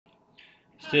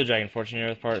Steel Dragon Fortune here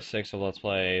with part 6 of Let's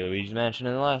Play Luigi's Mansion.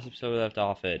 In the last episode we left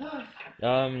off at,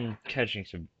 catching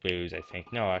some booze, I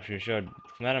think. No, actually we showed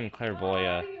Madame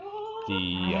Clairvoya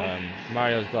the,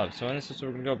 Mario's glove. So in this episode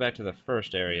we're gonna go back to the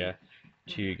first area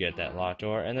to get that locked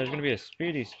door. And there's gonna be a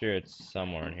Speedy Spirit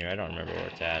somewhere in here. I don't remember where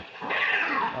it's at.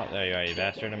 Oh, there you are, you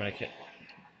bastard. I'm gonna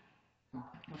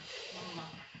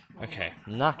Okay,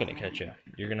 I'm not gonna catch you.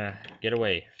 You're gonna get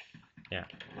away. Yeah.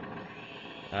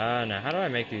 Now how do I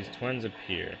make these twins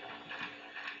appear?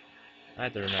 I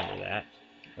have to remember that.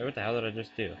 Wait, what the hell did I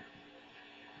just do?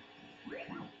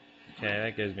 Okay,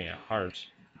 that gives me a heart.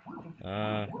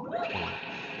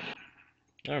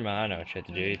 Never mind, I know what you have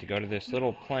to do. You have to go to this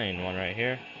little plain one right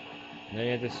here. And then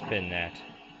you have to spin that.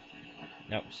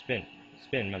 No, spin.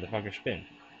 Spin, motherfucker, spin.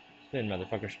 Spin,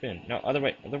 motherfucker, spin. No, other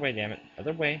way, damn it.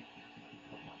 Other way.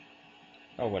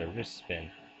 Oh, whatever, just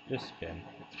spin. Just spin.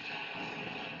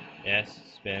 Yes,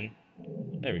 spin.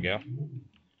 There we go.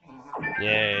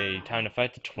 Yay, time to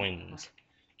fight the twins.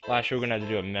 Last year we're gonna have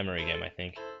to do a memory game, I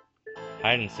think.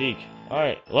 Hide and seek.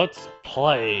 Alright, let's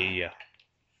play.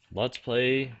 Let's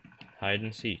play hide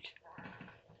and seek.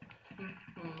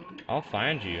 I'll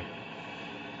find you.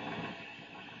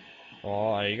 Well,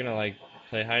 are you gonna, like,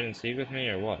 play hide and seek with me,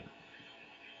 or what?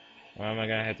 Or am I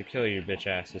gonna have to kill you, bitch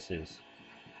asses?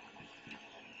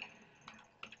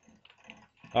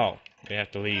 Oh, we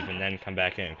have to leave and then come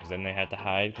back in, because then they have to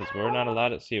hide, because we're not allowed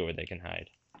to see where they can hide.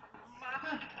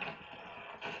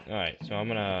 Alright, so I'm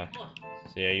gonna...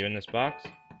 See, are you in this box?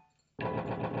 God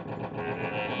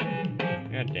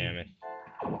damn it.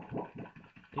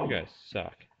 You guys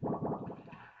suck.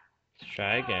 Let's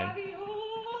try again.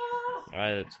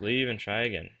 Alright, let's leave and try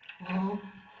again.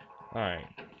 Alright.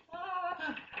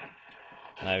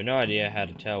 I have no idea how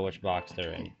to tell which box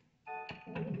they're in.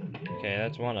 Okay,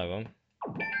 that's one of them.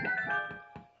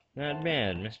 Not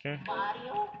bad, mister.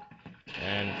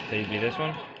 And please be this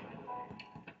one.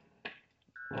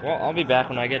 Well, I'll be back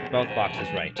when I get both boxes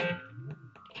right.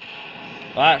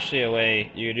 Well, actually, a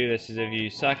way you can do this is if you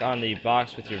suck on the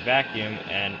box with your vacuum,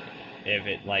 and if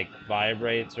it, like,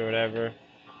 vibrates or whatever,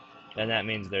 then that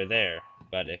means they're there.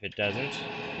 But if it doesn't,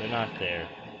 they're not there.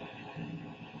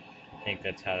 I think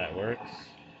that's how that works.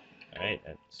 Alright,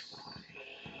 that's...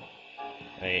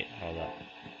 Wait, hold up.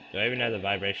 Do I even have the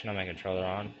vibration on my controller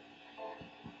on?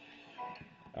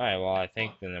 Alright, well, I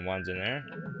think then the one's in there.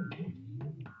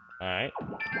 Alright.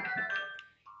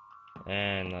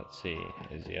 And let's see,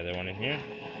 is the other one in here?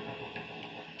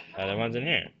 Other one's in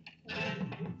here.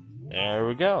 There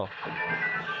we go.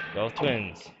 Both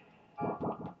twins.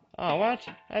 Oh, what?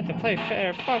 I have to play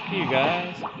fair. Fuck you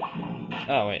guys.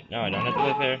 Oh, wait. No, I don't have to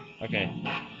play fair. Okay.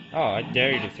 Oh, I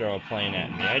dare you to throw a plane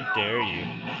at me. I dare you.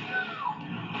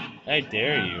 I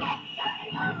dare you.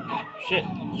 Shit.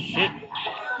 Shit.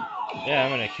 Yeah,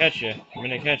 I'm gonna catch you. I'm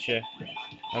gonna catch you.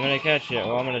 I'm gonna catch you.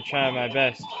 Well, I'm gonna try my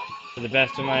best. To the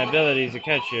best of my abilities to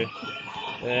catch you.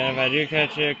 And if I do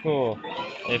catch you, cool.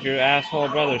 If your asshole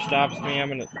brother stops me, I'm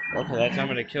gonna... Okay, I'm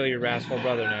gonna kill your asshole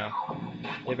brother now.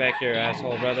 Get back here,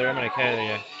 asshole brother. I'm gonna kill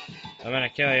you. I'm gonna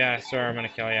kill you, sir. I'm gonna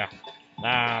kill you.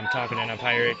 I'm talking in a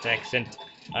pirate accent.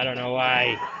 I don't know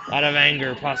why. Out of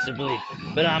anger, possibly.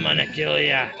 But I'm gonna kill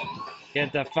you.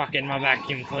 Get the fuck in my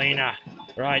vacuum cleaner.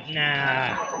 Right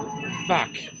now.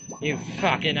 Fuck. You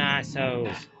fucking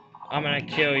assholes. I'm gonna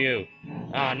kill you.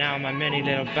 Oh, now I'm a mini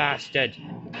little bastard.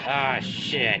 Ah,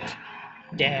 shit.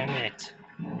 Damn it.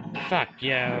 Fuck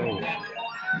you.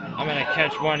 I'm gonna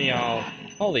catch one of y'all.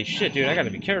 Holy shit, dude, I gotta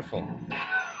be careful.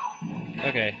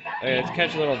 Okay, let's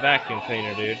catch a little vacuum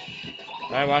cleaner, dude.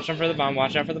 Alright, watch out for the bomb,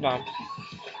 watch out for the bomb.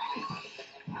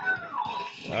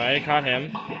 Alright, caught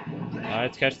him. Alright,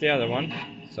 let's catch the other one,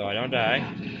 so I don't die.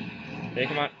 Okay,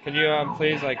 come on, could you,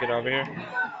 please, like, get over here?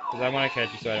 Because I want to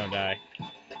catch you so I don't die.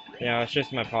 You know, it's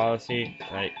just my policy.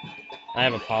 Like, I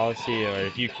have a policy, or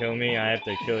if you kill me, I have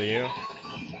to kill you.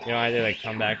 You know, I either, like,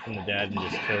 come back from the dead and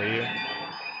just kill you.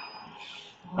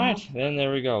 Alright, then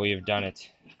there we go, we've done it.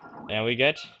 And we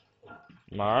get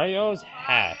Mario's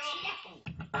hat.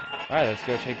 Alright, let's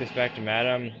go take this back to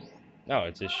Madame... No,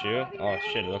 it's his shoe. Oh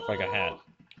shit, it looked like a hat.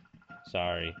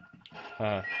 Sorry.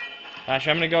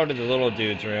 Actually, I'm gonna go to the little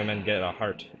dude's room and get a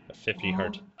heart. A 50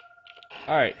 heart.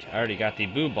 Alright, I already got the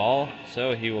boo ball,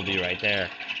 so he will be right there.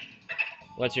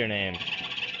 What's your name?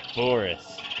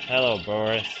 Boris. Hello,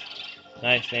 Boris.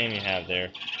 Nice name you have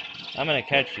there. I'm gonna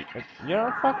catch you. You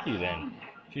know, fuck you then.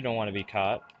 If you don't want to be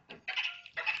caught.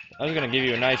 I was gonna give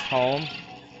you a nice home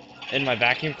in my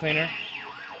vacuum cleaner.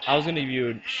 I was gonna give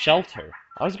you shelter.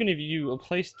 I was gonna give you a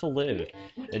place to live.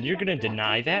 And you're gonna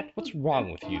deny that? What's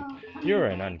wrong with you? You're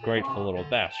an ungrateful little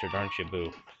bastard, aren't you,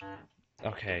 Boo?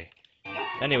 Okay.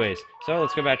 Anyways, so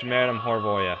let's go back to Madame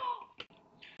Clairvoya.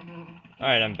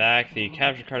 Alright, I'm back. The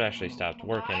capture card actually stopped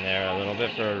working there a little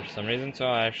bit for some reason, so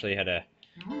I actually had to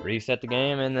reset the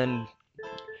game and then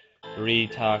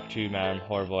re-talk to Madame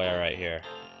Clairvoya right here.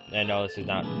 And no, this is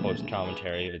not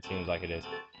post-commentary, it seems like it is.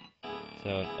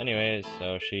 So, anyways,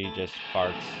 so she just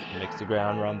farts, makes the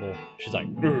ground rumble. She's like,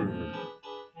 grrr.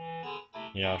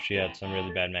 You know, she had some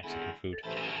really bad Mexican food.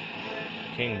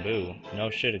 King Boo.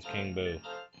 No shit, it's King Boo.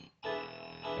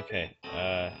 Okay,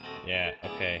 yeah,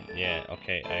 okay,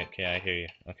 I hear you.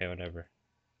 Okay, whatever.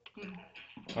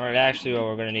 Alright, actually, what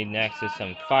we're gonna need next is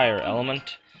some fire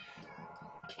element.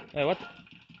 Wait, what?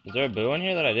 Is there a Boo in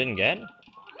here that I didn't get?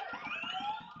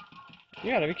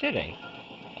 You gotta be kidding.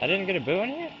 I didn't get a Boo in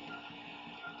here?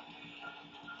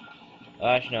 Oh,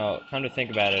 actually, no, come to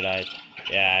think about it,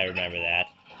 yeah, I remember that.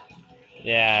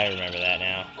 Yeah, I remember that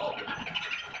now.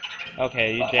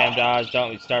 Okay, you damn dogs,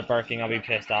 don't start barking, I'll be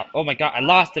pissed off. Oh my god, I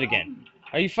lost it again!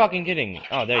 Are you fucking kidding me?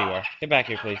 Oh, there you are. Get back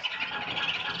here, please.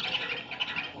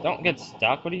 Don't get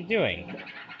stuck, what are you doing?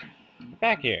 Get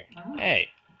back here. Hey,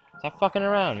 stop fucking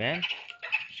around, man.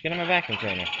 Just get in my vacuum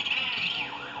cleaner.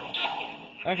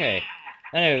 Okay.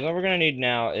 Anyways, what we're gonna need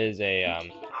now is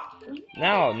a,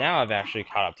 now I've actually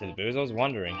caught up to the boos. I was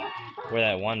wondering where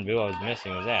that one boo I was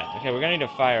missing was at. Okay, we're gonna need a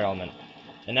fire element.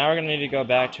 And now we're gonna need to go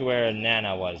back to where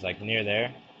Nana was, like near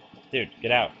there. Dude,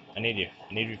 get out. I need you.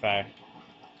 I need you, fire.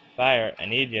 Fire, I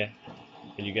need you.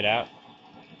 Can you get out?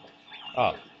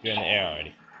 Oh, you're in the air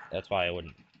already. That's why I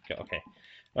wouldn't go. Okay.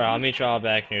 Alright, I'll meet you all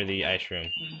back near the ice room.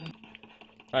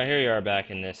 Alright, here you are back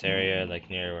in this area, like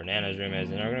near where Nana's room is,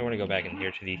 and we're gonna want to go back in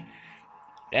here to the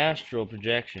astral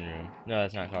projection room. No,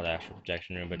 that's not called astral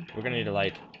projection room, but we're gonna need a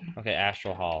light. Okay,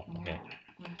 astral hall. Okay.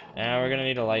 Now we're gonna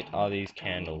need to light all these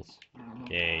candles.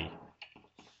 Yay.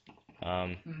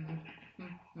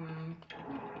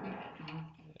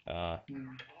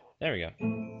 There we go.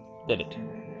 Did it.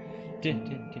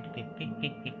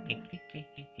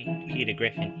 Peter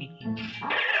Griffin.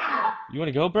 You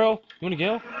wanna go, bro? You wanna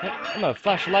go? I'm gonna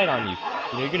flash a light on you.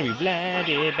 You're gonna be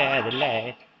blinded by the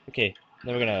light. Okay,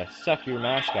 then we're gonna suck your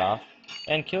mask off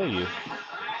and kill you.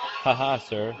 Haha,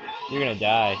 sir. You're gonna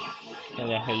die. And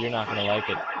you're not gonna like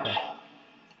it.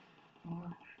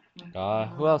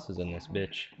 Who else is in this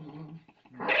bitch?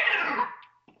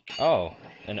 Oh,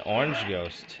 an orange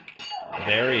ghost.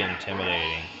 Very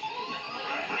intimidating.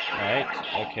 Alright,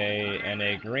 okay, and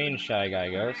a green Shy Guy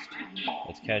ghost.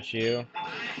 Let's catch you.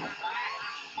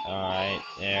 Alright,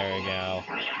 there we go.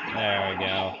 There we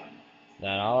go.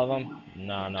 That all of them?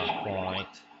 No, not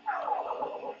quite.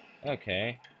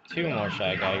 Okay, 2 more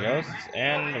Shy Guy ghosts,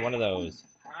 and one of those.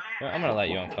 Well, I'm gonna light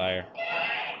you on fire.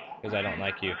 Because I don't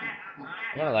like you.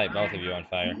 I'm gonna light both of you on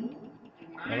fire.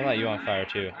 I'm gonna light you on fire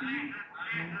too.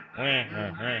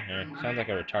 Sounds like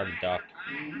a retarded duck.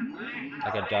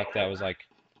 Like a duck that was like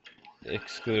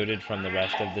excluded from the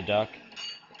rest of the duck.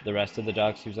 The rest of the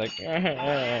ducks, he was like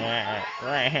quack,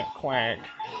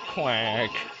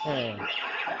 quack.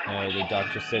 The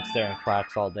duck just sits there and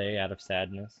quacks all day out of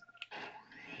sadness.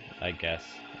 I guess.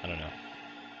 I don't know.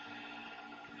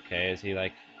 Okay, is he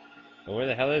like... Well, where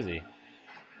the hell is he? It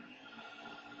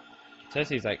says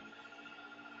he's like...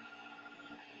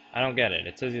 I don't get it.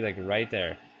 It says he's like right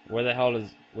there. Where the hell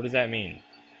does... What does that mean?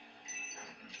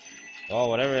 Well,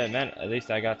 whatever it meant, at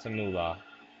least I got some moolah.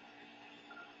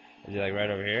 Is he like right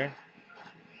over here?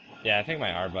 Yeah, I think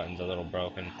my R button's a little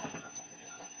broken.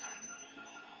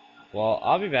 Well,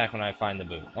 I'll be back when I find the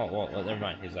boot. Oh, well, never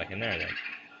mind. He's like in there then.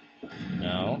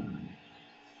 No.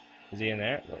 Is he in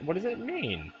there? What does it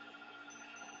mean?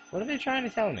 What are they trying to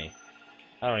tell me?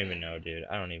 I don't even know, dude.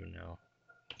 I don't even know.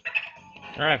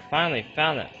 Alright, finally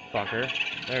found that fucker.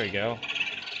 There we go.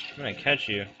 I'm gonna catch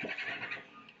you.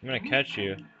 I'm gonna catch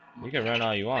you. You can run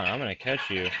all you want. I'm gonna catch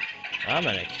you. I'm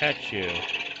gonna catch you.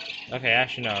 Okay,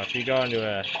 actually no. If you go into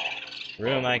a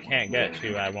room I can't get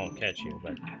to, I won't catch you.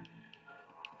 But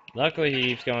luckily he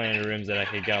keeps going into rooms that I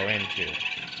could go into.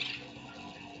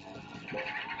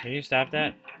 Can you stop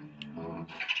that?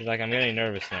 He's like, I'm getting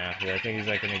nervous now. Because I think he's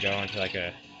like gonna go into like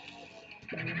a...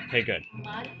 Okay, good.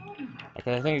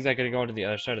 Because I think he's like gonna go into the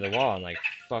other side of the wall and like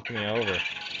fuck me over.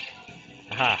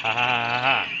 Ha ha ha ha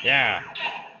ha! Yeah!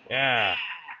 Yeah!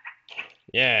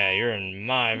 Yeah, you're in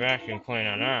my vacuum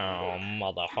cleaner now,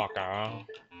 motherfucker.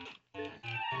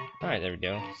 Alright, there we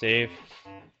go. Save.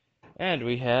 And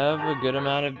we have a good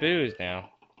amount of booze now.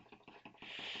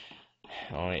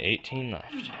 Only 18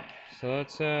 left. So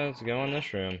let's go in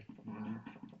this room.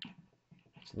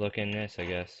 Let's look in this, I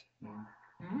guess.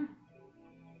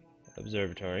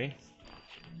 Observatory.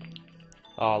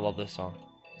 Oh, I love this song.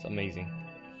 It's amazing.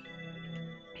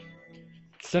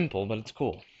 It's simple, but it's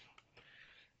cool.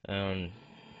 on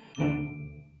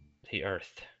the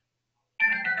Earth.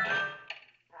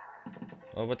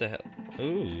 Oh, what the hell?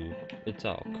 Ooh, it's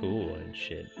all cool and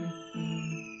shit.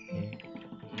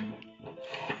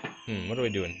 What are we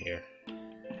doing here?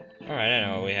 Alright, I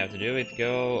know what we have to do. We have to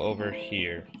go over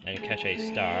here and catch a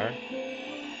star.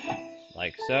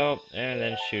 Like so, and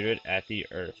then shoot it at the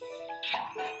Earth.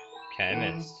 Okay, I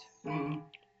missed.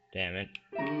 Damn it.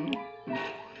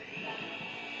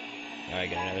 Alright,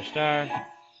 get another star.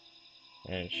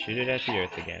 And shoot it at the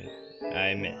Earth again.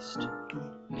 I missed.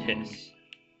 Piss.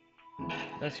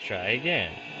 Let's try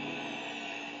again.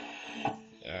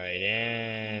 Alright,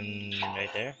 and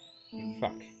right there.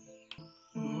 Fuck.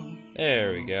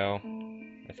 There we go.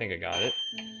 I think I got it.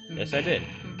 Yes, I did.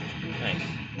 Nice.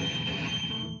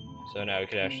 So now we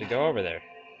could actually go over there.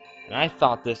 And I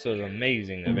thought this was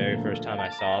amazing the very first time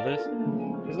I saw this.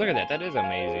 Because look at that, that is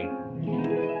amazing.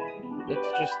 That's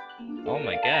just, oh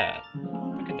my god.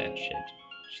 Look at that shit.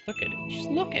 Just look at it. Just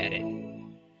look at it.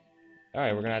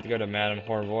 Alright, we're gonna have to go to Madame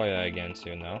Clairvoya again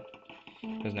soon though.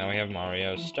 Because now we have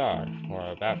Mario's star.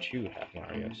 Or about to have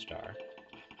Mario's star.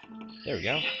 There we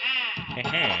go.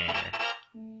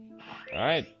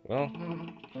 Alright, well,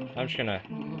 I'm just gonna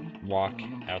walk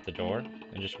out the door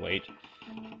and just wait.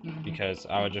 Because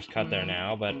I would just cut there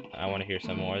now, but I want to hear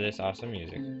some more of this awesome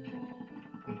music.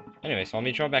 Anyway, so I'll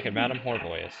meet you all back at Madame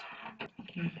Clairvoya's.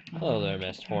 Hello there,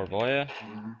 Miss Clairvoya.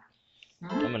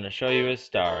 I'm gonna show you a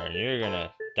star, and you're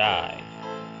gonna die.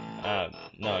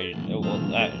 No,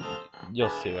 you'll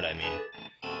see what I mean.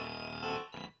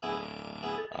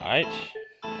 Alright.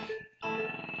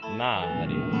 Nah,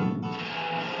 buddy.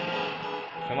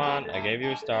 Come on, I gave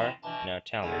you a star. Now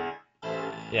tell me.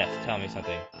 Yes, tell me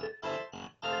something.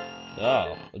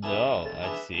 Oh,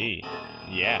 I see.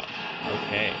 Yeah,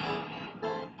 okay.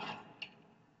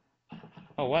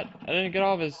 Oh, what? I didn't get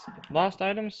all of his lost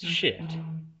items? Shit.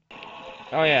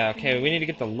 Oh yeah, okay, we need to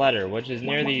get the letter, which is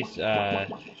near these,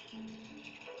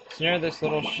 it's near this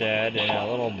little shed in a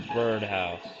little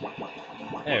birdhouse.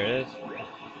 There it is.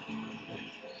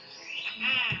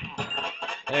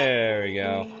 There we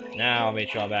go. Now I'll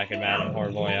meet you all back at Madame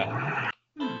Clairvoya.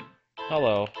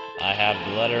 Hello, I have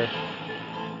the letter.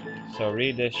 So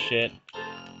read this shit.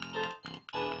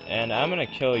 And I'm gonna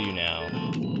kill you now.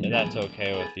 If that's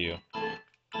okay with you.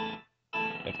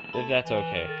 If that's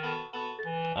okay.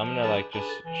 I'm gonna like just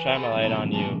shine my light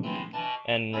on you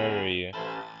and murder you.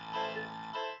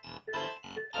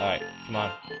 Alright, come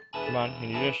on. Come on, can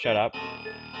you just shut up?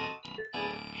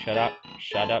 Shut up,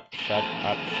 shut up, shut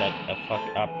up, shut the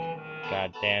fuck up.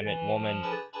 God damn it, woman.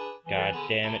 God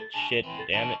damn it, shit,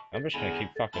 damn it. I'm just gonna keep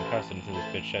fucking cussing until this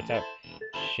bitch shuts up.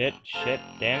 Shit,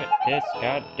 damn it, piss,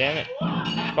 god damn it.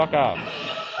 Fuck off.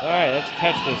 Alright, let's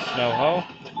catch this snow hoe.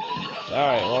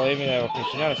 Alright, well, even though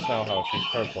she's not a snow hoe, she's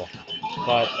purple.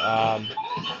 But,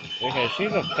 okay,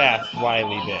 she's a fast,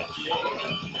 wily bitch.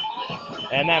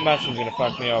 And that mushroom's gonna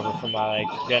fuck me over for my,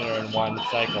 like, getting her in one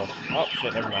cycle. Oh,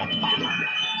 shit, never mind.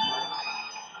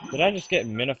 Did I just get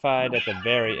minified at the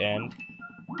very end?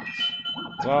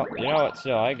 Well, you know what,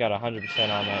 still, I got 100%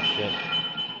 on that shit.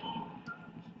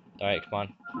 Alright, come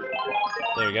on.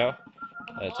 There we go.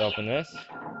 Let's open this.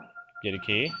 Get a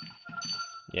key.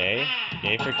 Yay.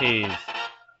 Yay for keys.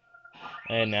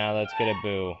 And now let's get a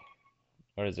boo.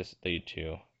 Where does this lead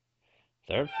to?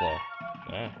 Third floor.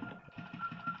 Yeah.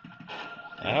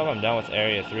 I hope I'm done with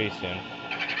Area 3 soon.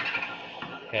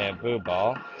 Okay, a boo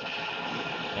ball.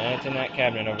 And it's in that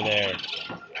cabinet over there.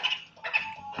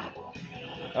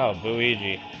 Oh,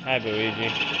 Luigi. Hi, Luigi.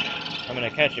 I'm gonna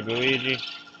catch you, Luigi.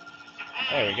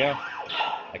 There we go.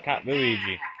 I caught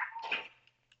Luigi.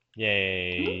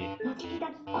 Yay.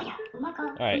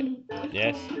 Alright.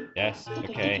 Yes,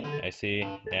 okay, I see.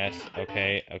 Yes,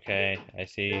 okay, I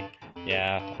see.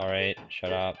 Yeah, alright,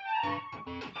 shut up.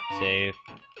 Save.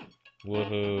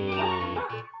 Woohoo.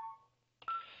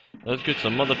 Let's get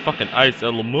some motherfucking ice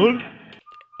element.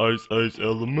 Ice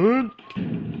element.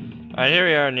 Alright, here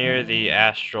we are near the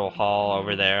astral hall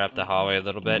over there, up the hallway a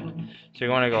little bit. So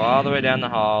you want to go all the way down the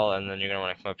hall, and then you're going to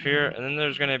want to come up here, and then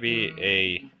there's going to be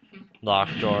a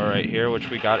locked door right here, which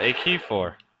we got a key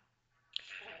for.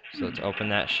 So let's open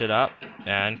that shit up,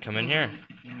 and come in here.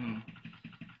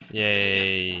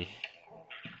 Yay.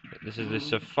 This is the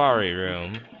safari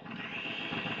room.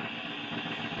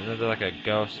 Isn't there like a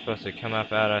ghost supposed to come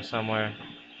up out of somewhere?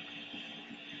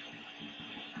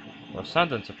 Well,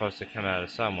 something's supposed to come out of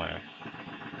somewhere.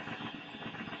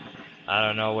 I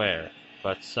don't know where,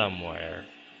 but somewhere.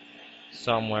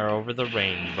 Somewhere over the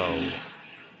rainbow.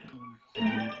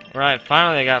 Right,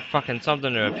 finally I got fucking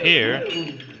something to appear.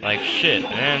 Like shit,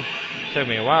 man. It took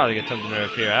me a while to get something to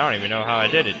appear. I don't even know how I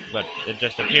did it, but it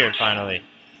just appeared finally.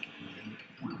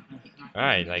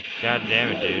 Alright, like, god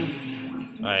damn it,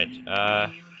 dude. Alright,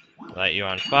 light you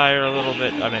on fire a little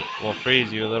bit. I mean, we'll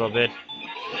freeze you a little bit.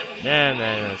 And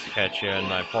then let's catch you in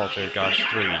my Poltergeist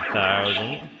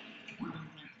 3000.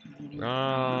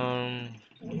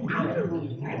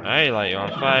 Alright, light you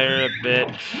on fire a bit.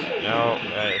 No,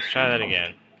 let's try that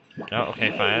again. No,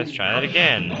 okay, fine, let's try that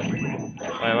again. Wait,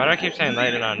 why do I keep saying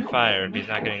light it on fire if he's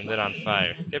not getting lit on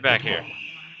fire? Get back here.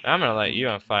 I'm gonna light you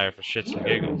on fire for shits and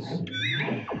giggles.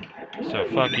 So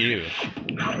fuck you.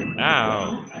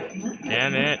 Ow.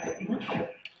 Damn it.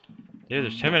 Dude,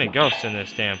 there's too many ghosts in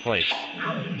this damn place.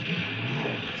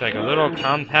 It's like a little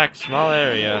compact small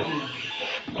area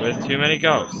with too many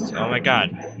ghosts. Oh my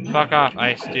god. Fuck off,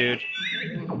 ice dude.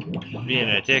 Being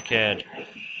a dickhead.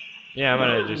 Yeah, I'm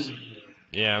gonna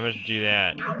do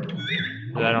that.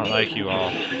 'Cause I don't like you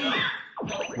all.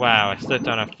 Wow, I slipped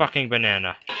on a fucking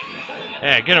banana.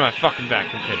 Hey, get in my fucking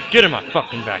vacuum cleaner. Get in my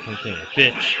fucking vacuum cleaner,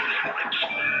 bitch.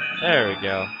 There we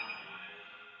go.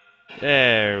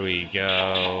 There we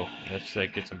go. Let's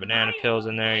like get some banana peels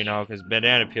in there, you know, because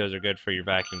banana peels are good for your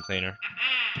vacuum cleaner.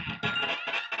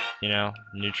 You know,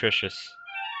 nutritious,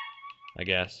 I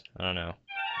guess. I don't know.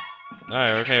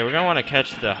 Alright, okay, we're gonna want to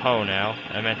catch the hoe now.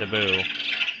 I meant the boo.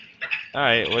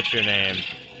 Alright, what's your name?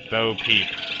 Bo Peep.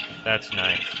 That's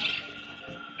nice.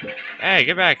 Hey,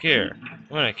 get back here. I'm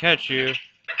gonna catch you.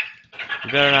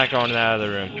 You better not go into that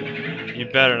other room. You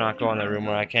better not go in that room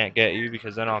where I can't get you,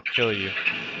 because then I'll kill you.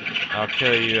 I'll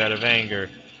kill you out of anger.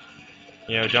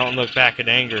 You know, don't look back in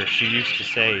anger, she used to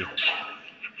say.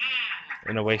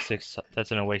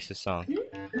 That's an Oasis song.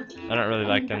 I don't really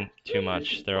like them too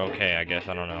much. They're okay, I guess.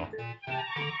 I don't know.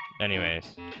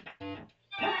 Anyways.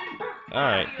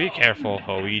 Alright, be careful,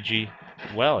 Luigi.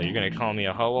 Well, you're gonna call me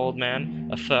a hoe, old man?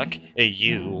 A fuck? A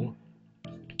you?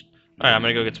 Alright, I'm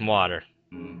gonna go get some water.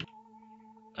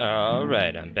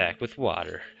 Alright, I'm back with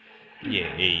water.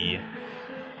 Yay.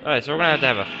 Alright, so we're gonna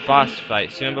have a boss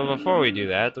fight soon, but before we do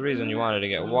that, the reason you wanted to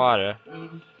get water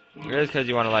is because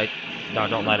you want to light... No,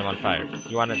 don't light them on fire.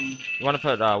 You want to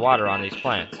put water on these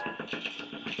plants.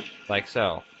 Like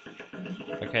so.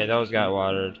 Okay, those got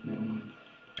watered.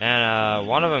 And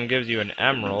one of them gives you an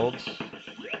emerald.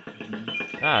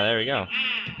 Ah, there we go.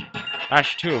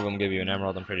 Actually, two of them give you an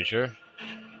emerald, I'm pretty sure.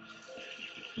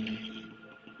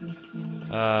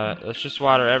 Let's just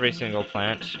water every single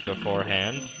plant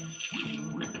beforehand.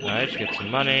 Alright, get some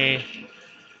money.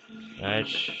 Alright,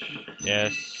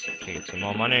 yes. Okay, get some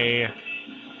more money.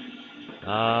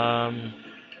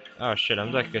 Oh shit,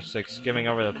 I'm like just like skimming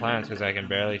over the plants because I can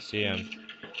barely see them.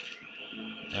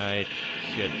 Alright,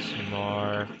 let's get some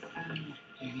more.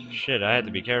 Shit, I had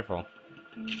to be careful.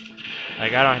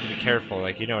 Like, I don't have to be careful,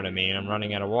 like, you know what I mean. I'm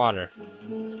running out of water.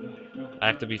 I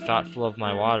have to be thoughtful of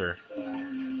my water.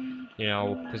 You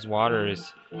know, because water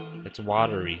is, it's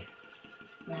watery.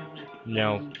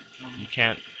 No, you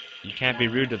can't be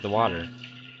rude to the water.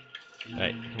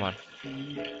 Alright, come on.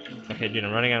 Okay, dude,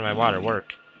 I'm running out of my water.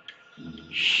 Work.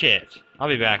 Shit. I'll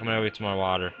be back. I'm gonna go get some more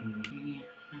water.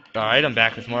 Alright, I'm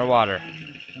back with more water.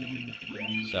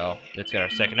 So, let's get our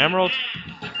second emerald.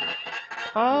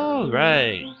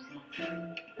 Alright.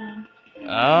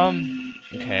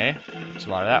 Okay. Let's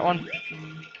water that one.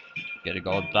 Get a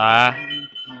gold bar.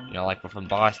 You know, like we're from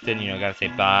Boston, you know, gotta say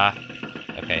bar.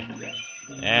 Okay.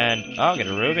 And, oh, get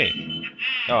a ruby.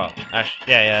 Oh,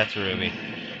 actually, yeah, that's a ruby.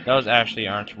 Those actually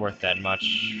aren't worth that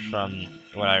much from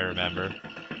what I remember.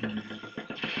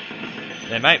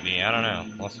 They might be, I don't know.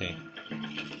 We'll see.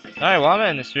 Alright, well, I'm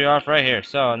ending this video off right here.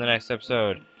 So, in the next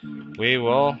episode, we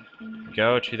will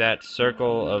go to that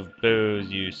circle of booze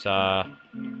you saw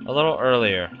a little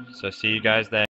earlier. So, see you guys then.